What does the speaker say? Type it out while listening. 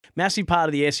massive part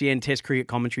of the SEN Test cricket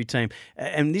commentary team.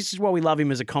 And this is why we love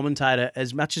him as a commentator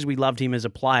as much as we loved him as a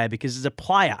player, because as a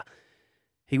player,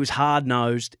 he was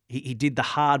hard-nosed. He did the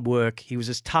hard work. He was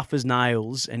as tough as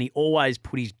nails, and he always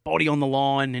put his body on the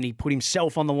line, and he put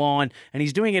himself on the line, and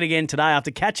he's doing it again today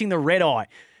after catching the red eye.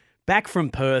 Back from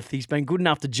Perth, he's been good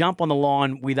enough to jump on the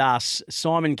line with us.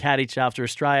 Simon Katich, after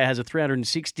Australia has a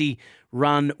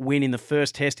 360-run win in the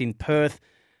first Test in Perth.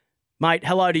 Mate,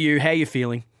 hello to you. How are you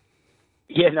feeling?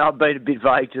 Yeah, no, I've been a bit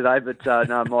vague today, but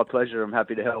no, my pleasure. I'm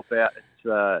happy to help out.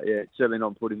 It's certainly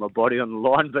not putting my body on the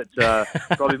line, but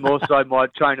probably more so my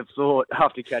train of thought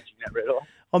after catching that red eye.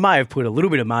 I may have put a little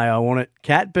bit of mayo on it,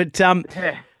 Kat, but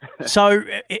so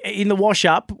in the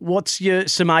wash-up, what's your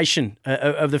summation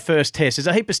of the first Test? There's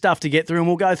a heap of stuff to get through, and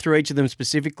we'll go through each of them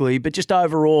specifically, but just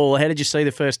overall, how did you see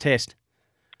the first Test?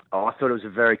 Oh, I thought it was a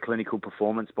very clinical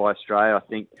performance by Australia. I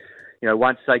think,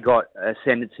 once they got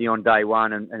ascendancy on day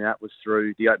one, and that was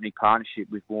through the opening partnership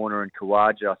with Warner and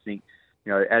Khawaja, I think,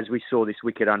 as we saw this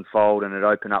wicket unfold and it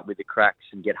open up with the cracks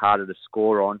and get harder to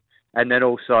score on. And then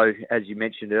also, as you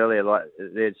mentioned earlier,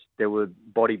 there were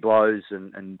body blows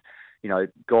and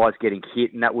guys getting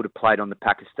hit, and that would have played on the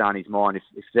Pakistanis' mind.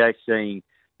 If they're seeing,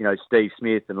 Steve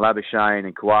Smith and Labuschagne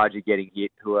and Khawaja getting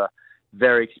hit, who are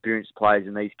very experienced players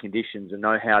in these conditions and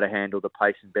know how to handle the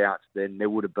pace and bounce, then there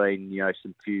would have been, a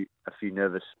few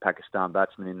nervous Pakistan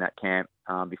batsmen in that camp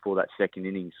before that second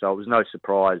innings. So it was no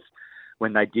surprise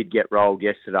when they did get rolled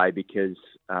yesterday, because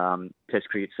Test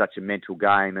cricket's such a mental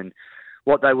game, and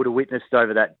what they would have witnessed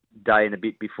over that day and a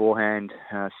bit beforehand,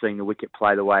 seeing the wicket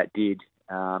play the way it did,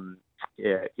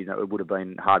 it would have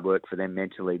been hard work for them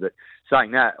mentally. But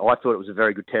saying that, I thought it was a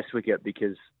very good Test wicket,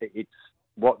 because it's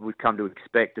what we've come to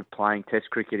expect of playing Test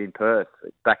cricket in Perth.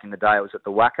 Back in the day, it was at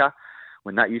the Wacker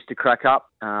when that used to crack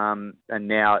up, and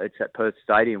now it's at Perth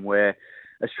Stadium, where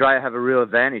Australia have a real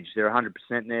advantage. They're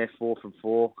 100% there, 4 from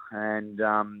 4, and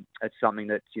it's something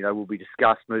that will be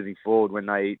discussed moving forward when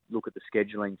they look at the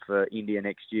scheduling for India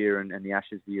next year and the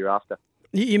Ashes the year after.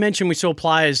 You mentioned we saw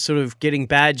players sort of getting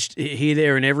badged here,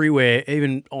 there and everywhere,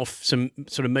 even off some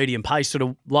sort of medium pace, sort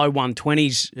of low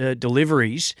 120s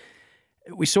deliveries.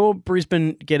 We saw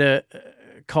Brisbane get a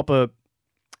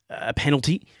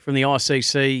penalty from the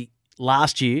ICC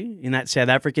last year in that South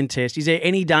African Test. Is there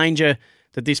any danger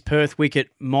that this Perth wicket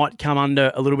might come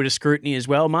under a little bit of scrutiny as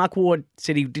well? Mark Ward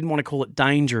said he didn't want to call it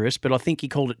dangerous, but I think he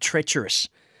called it treacherous,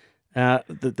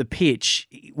 the pitch.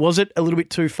 Was it a little bit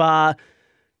too far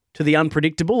to the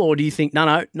unpredictable, or do you think,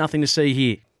 no, nothing to see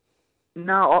here?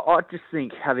 No, I just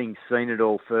think, having seen it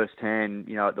all firsthand,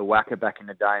 at the Wacker back in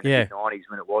the day in the mid-90s,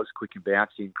 when it was quick and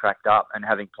bouncy and cracked up, and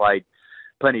having played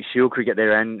plenty of Shield cricket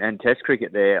there and Test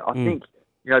cricket there, I think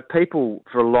people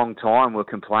for a long time were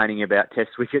complaining about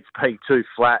Test wickets being too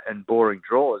flat and boring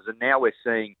draws, and now we're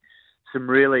seeing some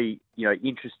really,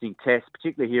 interesting tests,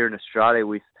 particularly here in Australia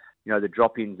with, the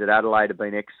drop-ins at Adelaide have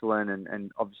been excellent,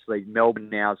 and obviously Melbourne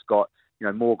now's got,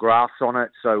 more grass on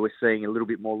it, so we're seeing a little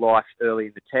bit more life early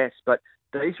in the Test. But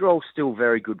these are all still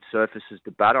very good surfaces to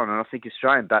bat on, and I think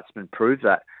Australian batsmen proved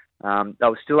that. They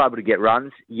were still able to get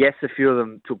runs. Yes, a few of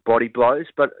them took body blows,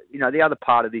 but, the other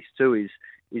part of this too is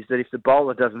that if the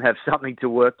bowler doesn't have something to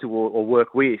work to or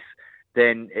work with,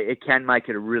 then it can make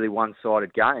it a really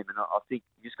one-sided game. And I think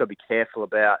you just got to be careful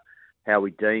about how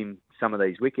we deem some of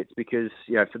these wickets, because,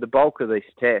 for the bulk of these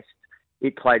Tests,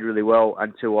 it played really well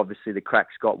until obviously the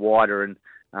cracks got wider,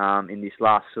 and in this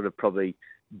last sort of probably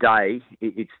day,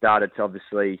 it started to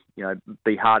obviously,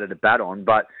 be harder to bat on.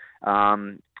 But,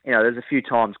 there's a few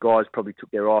times guys probably took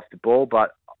their eye off the ball,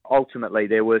 but ultimately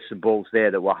there were some balls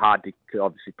there that were hard to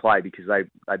obviously play because they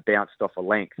bounced off a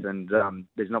length, and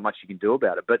there's not much you can do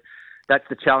about it. But that's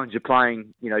the challenge of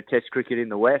playing, Test cricket in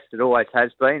the West. It always has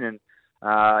been, and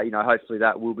hopefully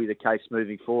that will be the case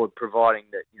moving forward, providing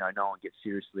that, no one gets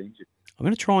seriously injured. I'm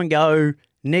going to try and go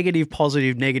negative,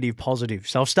 positive, negative, positive.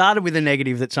 So I've started with a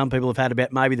negative that some people have had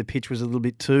about maybe the pitch was a little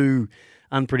bit too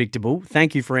unpredictable.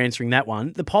 Thank you for answering that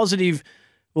one. The positive,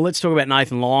 well, let's talk about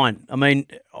Nathan Lyon. I mean,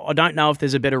 I don't know if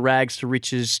there's a better rags to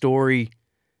riches story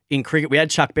in cricket. We had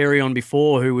Chuck Berry on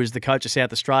before, who was the coach of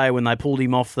South Australia when they pulled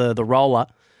him off the roller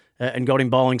and got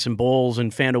him bowling some balls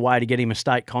and found a way to get him a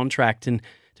state contract, and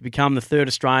to become the third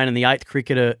Australian and the eighth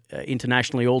cricketer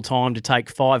internationally all time to take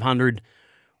 500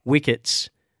 wickets.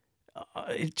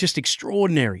 It's just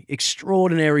extraordinary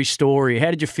story.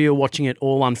 How did you feel watching it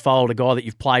all unfold, a guy that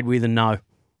you've played with and know?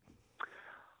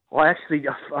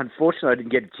 Unfortunately, I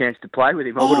didn't get a chance to play with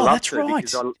him. I would have loved to,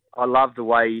 because I love the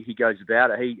way he goes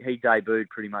about it. He debuted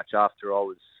pretty much after I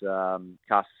was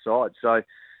cast aside. So,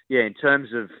 in terms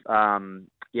of,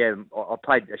 I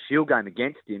played a Shield game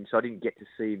against him, so I didn't get to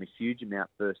see him a huge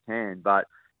amount firsthand. But,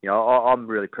 I'm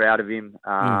really proud of him.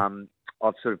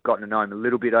 I've sort of gotten to know him a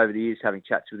little bit over the years, having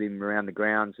chats with him around the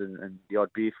grounds and the odd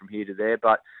beer from here to there.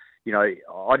 But,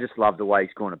 I just love the way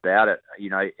he's gone about it.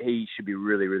 He should be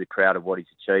really, really proud of what he's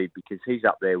achieved, because he's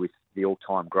up there with the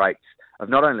all-time greats of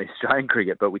not only Australian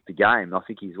cricket, but with the game. I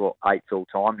think he's, 8th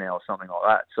all-time now or something like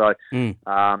that. So,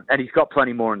 and he's got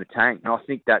plenty more in the tank. And I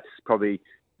think that's probably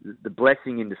the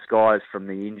blessing in disguise from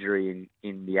the injury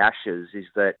in the Ashes, is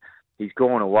that he's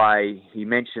gone away. He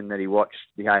mentioned that he watched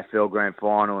the AFL Grand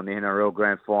Final and the NRL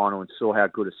Grand Final and saw how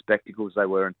good of spectacles they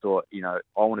were, and thought, I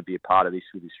want to be a part of this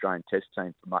with the Australian Test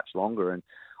team for much longer. And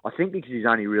I think because he's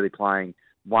only really playing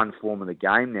one form of the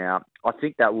game now, I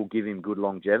think that will give him good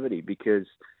longevity, because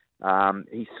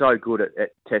he's so good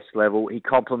at Test level. He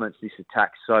complements this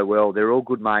attack so well. They're all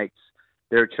good mates.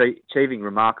 They're achieving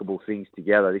remarkable things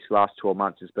together. This last 12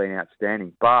 months has been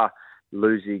outstanding, bar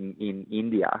losing in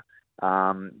India.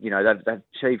 They've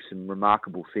achieved some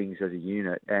remarkable things as a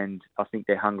unit, and I think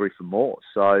they're hungry for more.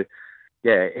 So,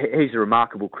 yeah, he's a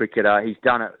remarkable cricketer. He's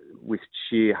done it with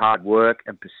sheer hard work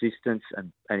and persistence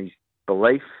and his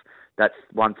belief. That's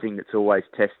one thing that's always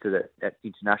tested at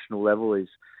international level is,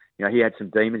 he had some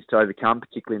demons to overcome,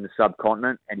 particularly in the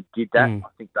subcontinent, and he did that. I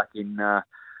think back in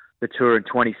the tour in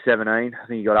 2017, I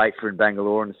think he got 8 for in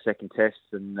Bangalore in the second test,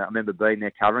 and I remember being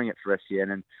there covering it for SEN,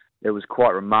 and there was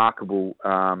quite remarkable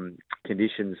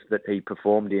conditions that he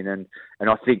performed in, and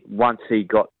I think once he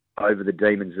got over the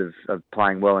demons of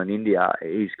playing well in India,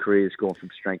 his career's gone from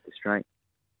strength to strength.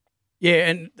 Yeah,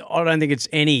 and I don't think it's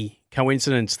any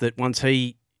coincidence that once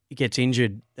he gets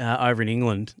injured over in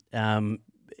England,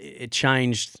 it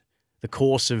changed the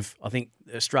course of, I think,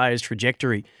 Australia's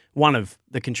trajectory. One of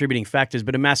the contributing factors,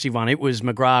 but a massive one. It was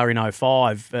McGrath in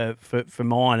 05 for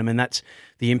mine. I mean, that's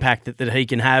the impact that he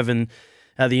can have, and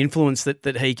the influence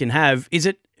that he can have. Is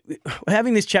it,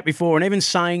 having this chat before and even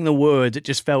saying the words, it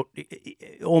just felt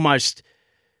almost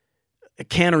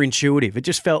counterintuitive. It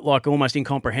just felt like almost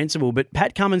incomprehensible. But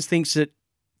Pat Cummins thinks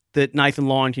that Nathan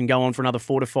Lyon can go on for another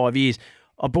 4 to 5 years.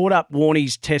 I brought up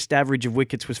Warnie's test average of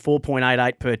wickets was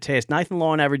 4.88 per test. Nathan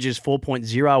Lyon averages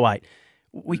 4.08.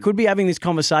 We could be having this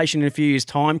conversation in a few years'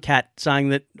 time, Kat, saying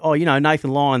that,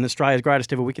 Nathan Lyon, Australia's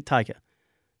greatest ever wicket taker.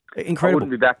 Incredible. I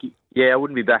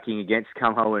wouldn't be backing against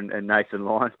Cumho and Nathan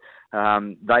Lyon.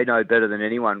 They know better than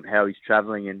anyone how he's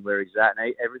travelling and where he's at.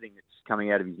 And everything that's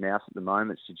coming out of his mouth at the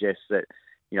moment suggests that,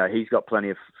 he's got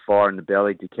plenty of fire in the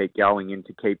belly to keep going and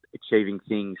to keep achieving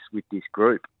things with this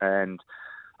group. And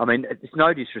I mean, it's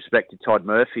no disrespect to Todd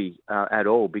Murphy at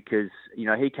all, because,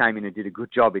 he came in and did a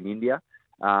good job in India.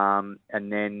 And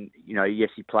then, yes,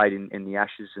 he played in the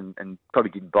Ashes and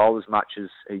probably didn't bowl as much as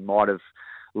he might have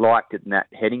liked it in that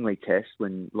Headingley test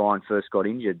when Lyon first got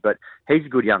injured. But he's a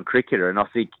good young cricketer, and I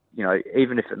think,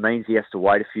 even if it means he has to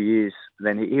wait a few years,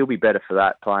 then he'll be better for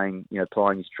that, plying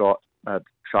his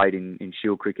trade in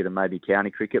Shield cricket and maybe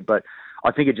county cricket. But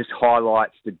I think it just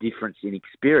highlights the difference in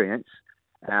experience.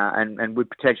 And we're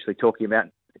potentially talking about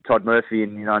Todd Murphy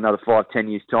in another 5-10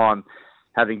 years' time,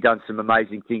 having done some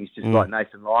amazing things just like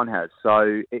Nathan Lyon has.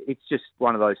 So it's just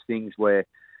one of those things where,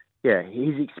 yeah,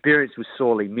 his experience was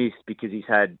sorely missed because he's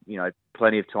had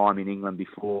plenty of time in England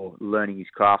before, learning his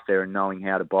craft there and knowing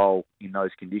how to bowl in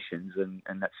those conditions, and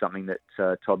that's something that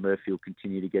Todd Murphy will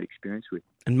continue to get experience with.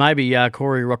 And maybe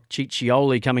Corey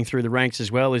Rocchiccioli coming through the ranks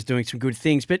as well is doing some good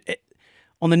things. But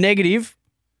on the negative,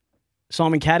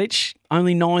 Simon Katich,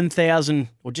 only 9,000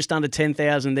 or just under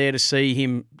 10,000 there to see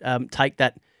him take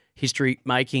that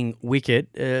history-making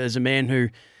wicket as a man who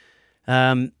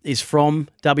is from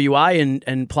WA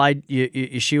and played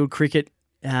your Shield cricket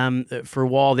for a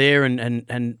while there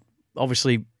and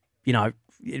obviously,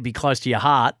 it'd be close to your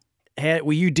heart.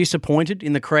 Were you disappointed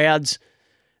in the crowds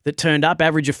that turned up?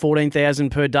 Average of 14,000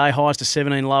 per day, highest of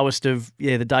 17, lowest of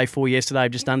the day 4 yesterday,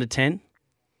 just under 10?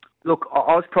 Look,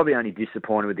 I was probably only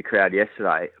disappointed with the crowd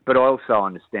yesterday, but I also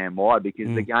understand why, because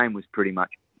the game was pretty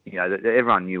much,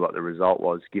 everyone knew what the result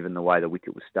was, given the way the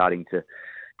wicket was starting to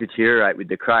deteriorate with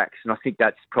the cracks. And I think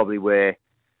that's probably where,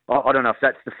 I don't know if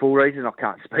that's the full reason, I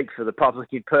can't speak for the public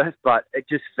in Perth, but it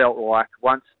just felt like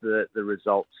once the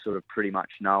results sort of pretty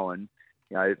much known,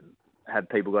 had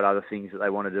people got other things that they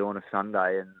want to do on a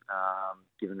Sunday, and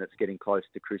given that it's getting close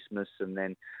to Christmas and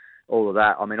then all of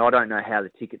that. I mean, I don't know how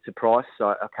the tickets are priced, so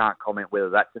I can't comment whether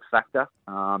that's a factor,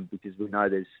 because we know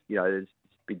there's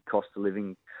big cost of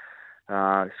living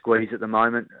squeeze at the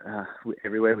moment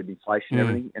everywhere with inflation and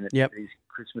everything, and it is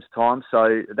Christmas time,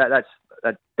 so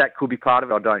that could be part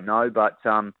of it. I don't know, but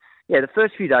the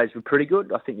first few days were pretty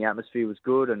good. I think the atmosphere was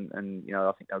good, and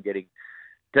I think they were getting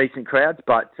decent crowds,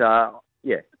 but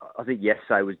yeah, I think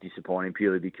yesterday was disappointing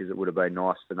purely because it would have been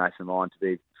nice for Nathan Lyon to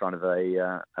be in front of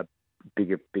a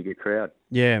bigger crowd.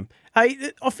 Yeah.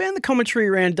 Hey, I found the commentary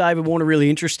around David Warner really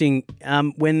interesting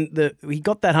when he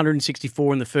got that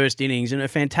 164 in the first innings and a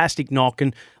fantastic knock.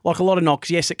 And like a lot of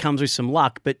knocks, yes, it comes with some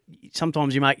luck, but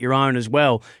sometimes you make your own as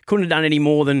well. Couldn't have done any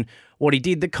more than what he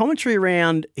did. The commentary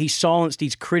around he silenced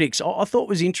his critics, I thought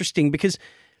was interesting because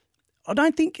I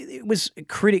don't think it was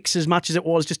critics as much as it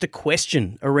was just a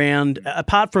question around,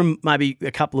 apart from maybe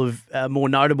a couple of more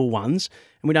notable ones,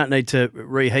 and we don't need to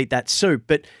reheat that soup,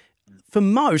 but for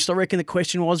most, I reckon the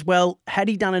question was, well, had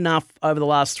he done enough over the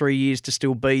last 3 years to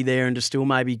still be there and to still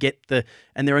maybe get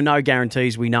and there are no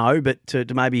guarantees we know, but to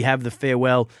maybe have the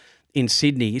farewell in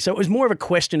Sydney. So it was more of a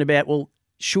question about, well,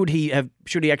 should he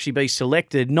actually be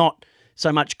selected? Not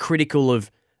so much critical of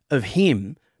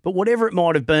him, but whatever it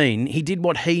might have been, he did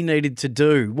what he needed to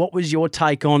do. What was your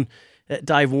take on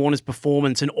Dave Warner's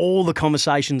performance and all the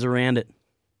conversations around it?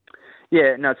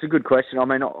 Yeah, no, it's a good question. I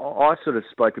mean, I sort of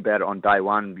spoke about it on day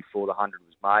one before the 100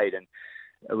 was made, and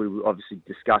we were obviously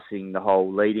discussing the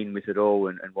whole lead-in with it all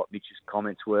and what Mitch's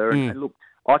comments were. And look,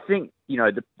 I think,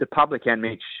 the public and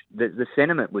Mitch, the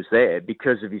sentiment was there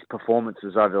because of his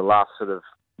performances over the last sort of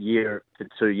year to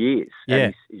 2 years. Yeah.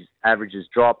 And his averages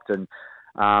dropped. And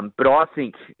but I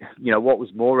think, what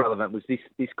was more relevant was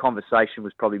this conversation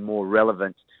was probably more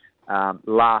relevant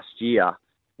last year,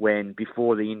 when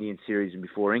before the Indian series and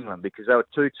before England, because there were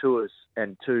two tours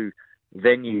and two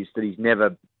venues that he's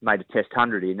never made a Test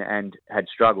 100 in and had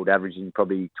struggled, averaging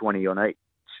probably 20 on each.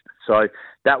 So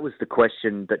that was the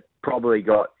question that probably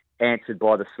got answered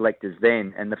by the selectors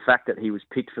then. And the fact that he was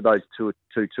picked for those two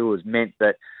tours meant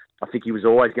that I think he was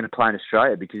always going to play in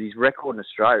Australia, because his record in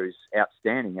Australia is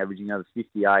outstanding, averaging over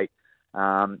 58.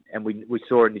 And we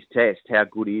saw in this test how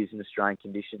good he is in Australian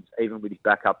conditions, even with his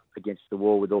back up against the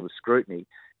wall with all the scrutiny.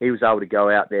 He was able to go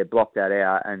out there, block that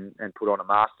out, and put on a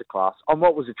masterclass on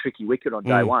what was a tricky wicket on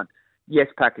day one. Yes,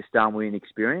 Pakistan were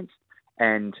inexperienced,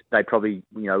 and they probably,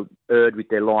 erred with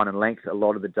their line and length a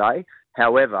lot of the day.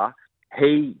 However,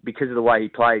 he, because of the way he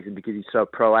plays and because he's so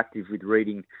proactive with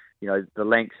reading, the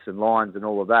lengths and lines and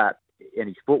all of that, and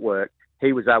his footwork,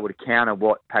 he was able to counter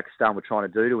what Pakistan were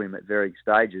trying to do to him at various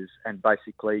stages and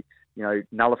basically,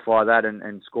 nullify that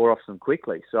and score off them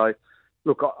quickly. So,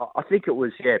 look, I think it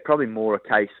was, probably more a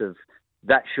case of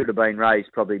that should have been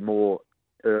raised probably more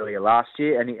earlier last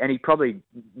year, and he probably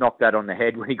knocked that on the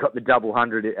head when he got the double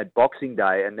 100 at Boxing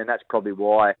Day, and then that's probably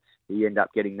why he ended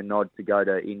up getting the nod to go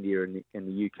to India and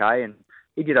the UK, and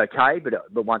he did okay,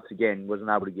 but once again wasn't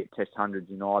able to get Test 100s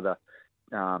in either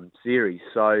series.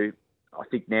 So I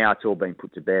think now it's all been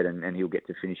put to bed, and he'll get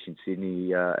to finish in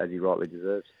Sydney as he rightly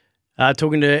deserves.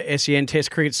 Talking to SEN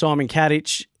Test Cricket, Simon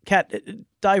Katich. Kat,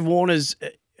 Dave Warner's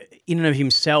in and of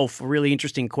himself a really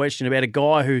interesting question about a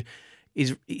guy who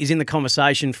is in the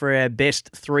conversation for our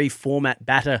best 3-format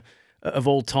batter of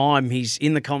all time. He's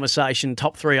in the conversation,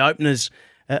 top 3 openers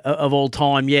of all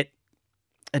time, yet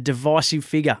a divisive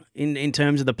figure in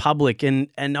terms of the public. And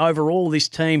overall, this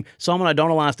team, Simon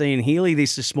O'Donnell asked Ian Healy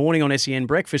this morning on SEN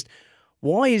Breakfast,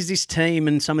 why is this team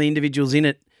and some of the individuals in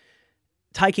it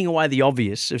taking away the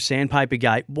obvious of Sandpaper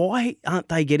Gate? Why aren't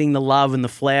they getting the love and the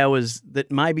flowers that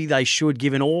maybe they should,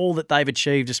 given all that they've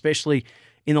achieved, especially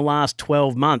in the last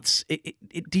 12 months?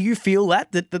 Do you feel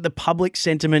that the public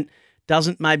sentiment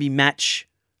doesn't maybe match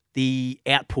the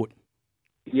output?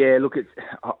 Yeah, look,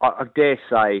 I dare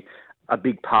say a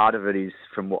big part of it is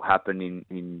from what happened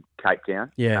in Cape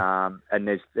Town. Yeah. And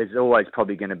there's always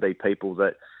probably going to be people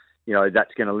that,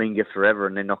 that's going to linger forever,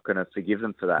 and they're not going to forgive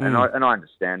them for that. And I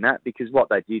understand that, because what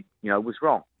they did, was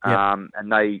wrong. Yep.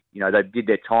 And they did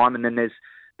their time. And then there's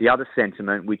the other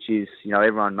sentiment, which is,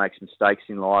 everyone makes mistakes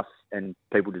in life and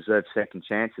people deserve second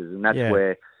chances. And that's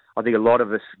where I think a lot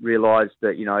of us realise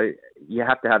that, you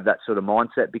have to have that sort of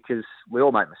mindset, because we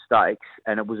all make mistakes,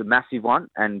 and it was a massive one,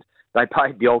 and they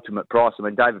paid the ultimate price. I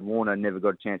mean, David Warner never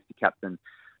got a chance to captain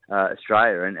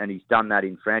Australia, and he's done that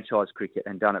in franchise cricket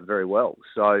and done it very well.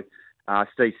 So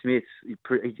Steve Smith,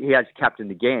 he has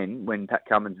captained again when Pat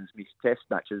Cummins has missed Test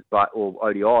matches, or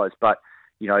ODIs, but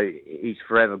he's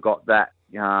forever got that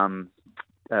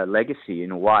legacy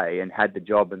in a way, and had the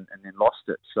job and then lost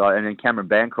it. So, and then Cameron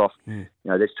Bancroft,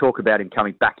 there's talk about him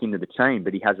coming back into the team,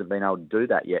 but he hasn't been able to do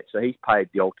that yet. So he's paid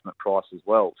the ultimate price as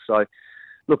well. So,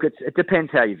 look, it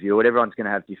depends how you view it. Everyone's going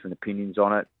to have different opinions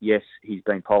on it. Yes, he's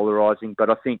been polarising, but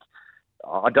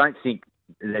I don't think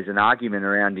there's an argument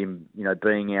around him,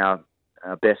 being our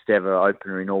best ever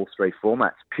opener in all three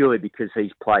formats, purely because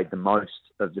he's played the most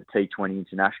of the T20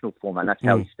 international format. And that's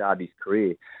how he started his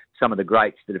career. Some of the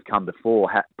greats that have come before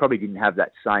probably didn't have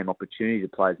that same opportunity to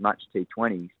play as much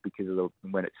T20s because of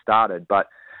when it started. But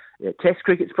yeah, Test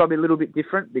cricket's probably a little bit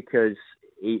different because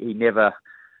he never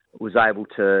was able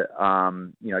to,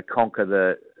 conquer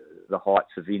the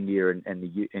heights of India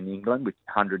and England with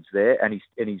hundreds there, and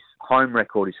his home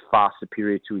record is far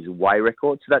superior to his away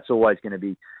record. So that's always going to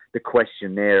be the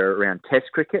question there around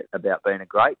Test cricket about being a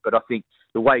great. But I think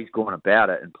the way he's gone about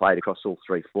it and played across all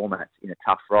three formats in a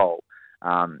tough role,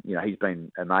 he's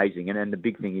been amazing. And then the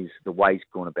big thing is the way he's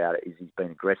gone about it is he's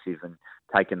been aggressive and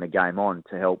taken the game on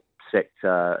to help set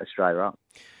Australia up.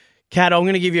 Kat, I'm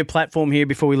going to give you a platform here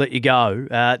before we let you go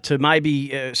to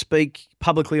maybe speak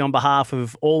publicly on behalf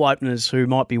of all openers who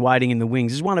might be waiting in the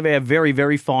wings. This is one of our very,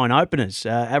 very fine openers,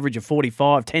 average of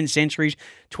 45, 10 centuries,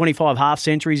 25 half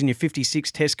centuries in your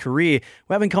 56 Test career.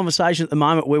 We're having a conversation at the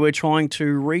moment where we're trying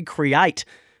to recreate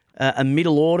a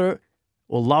middle order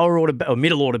or lower order or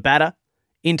middle order batter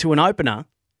into an opener,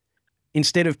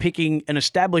 instead of picking an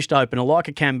established opener like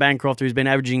a Cam Bancroft, who's been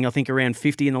averaging, I think, around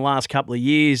 50 in the last couple of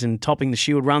years and topping the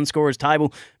Shield run scorers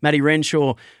table, Matty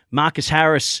Renshaw, Marcus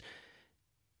Harris.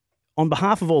 On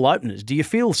behalf of all openers, do you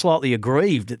feel slightly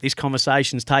aggrieved that this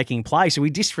conversation's taking place? Are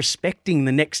we disrespecting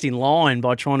the next in line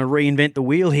by trying to reinvent the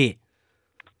wheel here?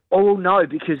 Oh, well, no,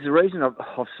 because the reason I've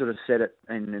sort of said it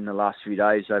in the last few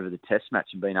days over the Test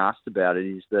match and been asked about it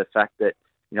is the fact that,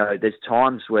 there's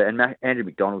times where, and Andrew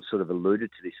McDonald sort of alluded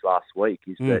to this last week,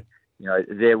 is that,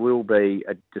 there will be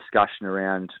a discussion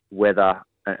around whether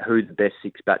who the best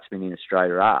six batsmen in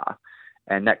Australia are.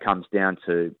 And that comes down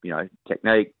to,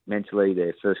 technique, mentally,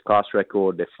 their first-class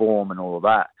record, their form and all of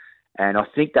that. And I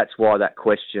think that's why that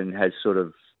question has sort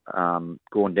of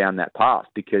gone down that path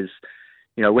because,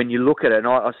 when you look at it, and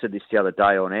I said this the other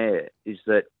day on air, is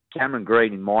that Cameron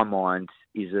Green, in my mind,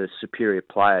 is a superior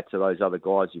player to those other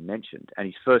guys you mentioned. And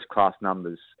his first-class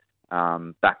numbers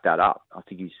back that up. I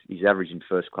think his average in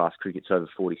first-class cricket's over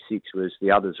 46, whereas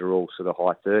the others are all sort of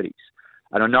high 30s.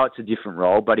 And I know it's a different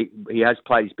role, but he has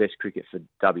played his best cricket for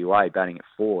WA, batting at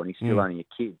 4, and he's still only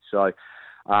a kid. So,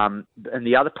 and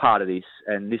the other part of this,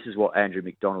 and this is what Andrew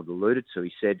McDonald alluded to,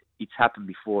 he said it's happened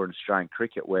before in Australian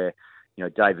cricket where,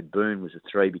 David Boone was a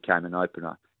 3, became an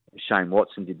opener. Shane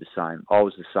Watson did the same. I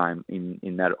was the same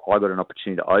in that I got an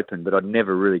opportunity to open, but I'd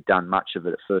never really done much of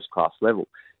it at first-class level.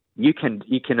 You can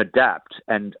adapt,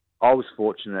 and I was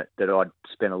fortunate that I'd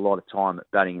spent a lot of time at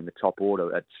batting in the top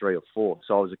order at 3 or 4,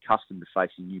 so I was accustomed to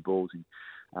facing new balls in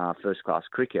first-class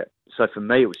cricket. So for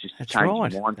me, it was just a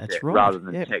change in mindset rather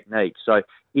than technique. So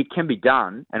it can be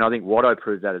done, and I think Watto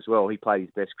proved that as well. He played his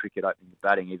best cricket opening the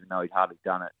batting, even though he'd hardly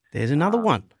done it. There's another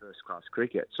one. First-class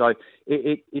cricket. So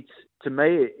it's to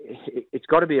me, it's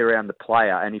got to be around the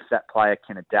player, and if that player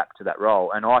can adapt to that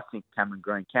role. And I think Cameron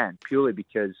Green can, purely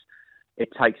because it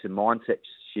takes a mindset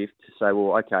shift to say,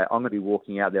 well, okay, I'm going to be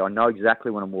walking out there. I know exactly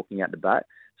when I'm walking out the bat,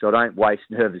 so I don't waste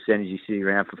nervous energy sitting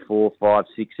around for 4, 5,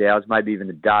 6 hours, maybe even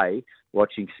a day,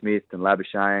 watching Smith and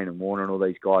Labuschagne and Warner and all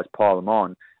these guys pile them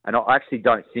on. And I actually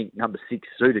don't think number 6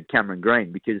 suited Cameron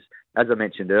Green because, as I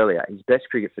mentioned earlier, his best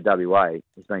cricket for WA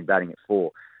has been batting at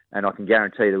 4. And I can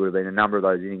guarantee there would have been a number of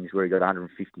those innings where he got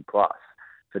 150 plus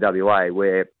for WA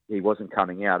where he wasn't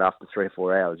coming out after 3 or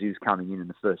 4 hours. He was coming in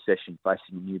the first session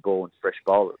facing a new ball and fresh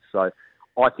bowlers. So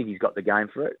I think he's got the game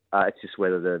for it. It's just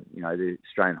whether the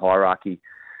Australian hierarchy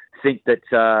think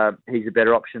that he's a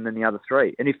better option than the other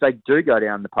 3. And if they do go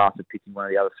down the path of picking one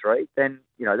of the other 3, then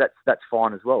that's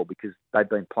fine as well because they've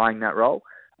been playing that role.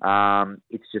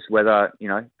 It's just whether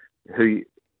who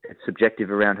it's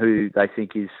subjective around who they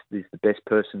think is the best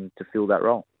person to fill that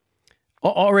role.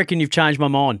 I reckon you've changed my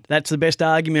mind. That's the best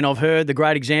argument I've heard, the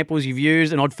great examples you've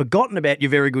used, and I'd forgotten about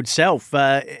your very good self.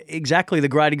 Exactly the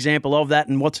great example of that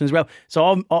and Watson as well.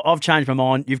 So I've changed my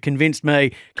mind. You've convinced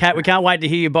me. Kat, we can't wait to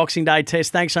hear your Boxing Day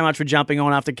test. Thanks so much for jumping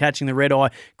on after catching the red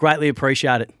eye. Greatly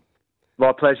appreciate it.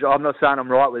 My pleasure. I'm not saying I'm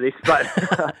right with this,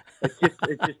 but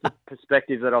it's just a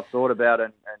perspective that I've thought about,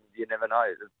 and you never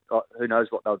know. Who knows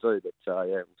what they'll do, but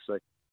we'll see.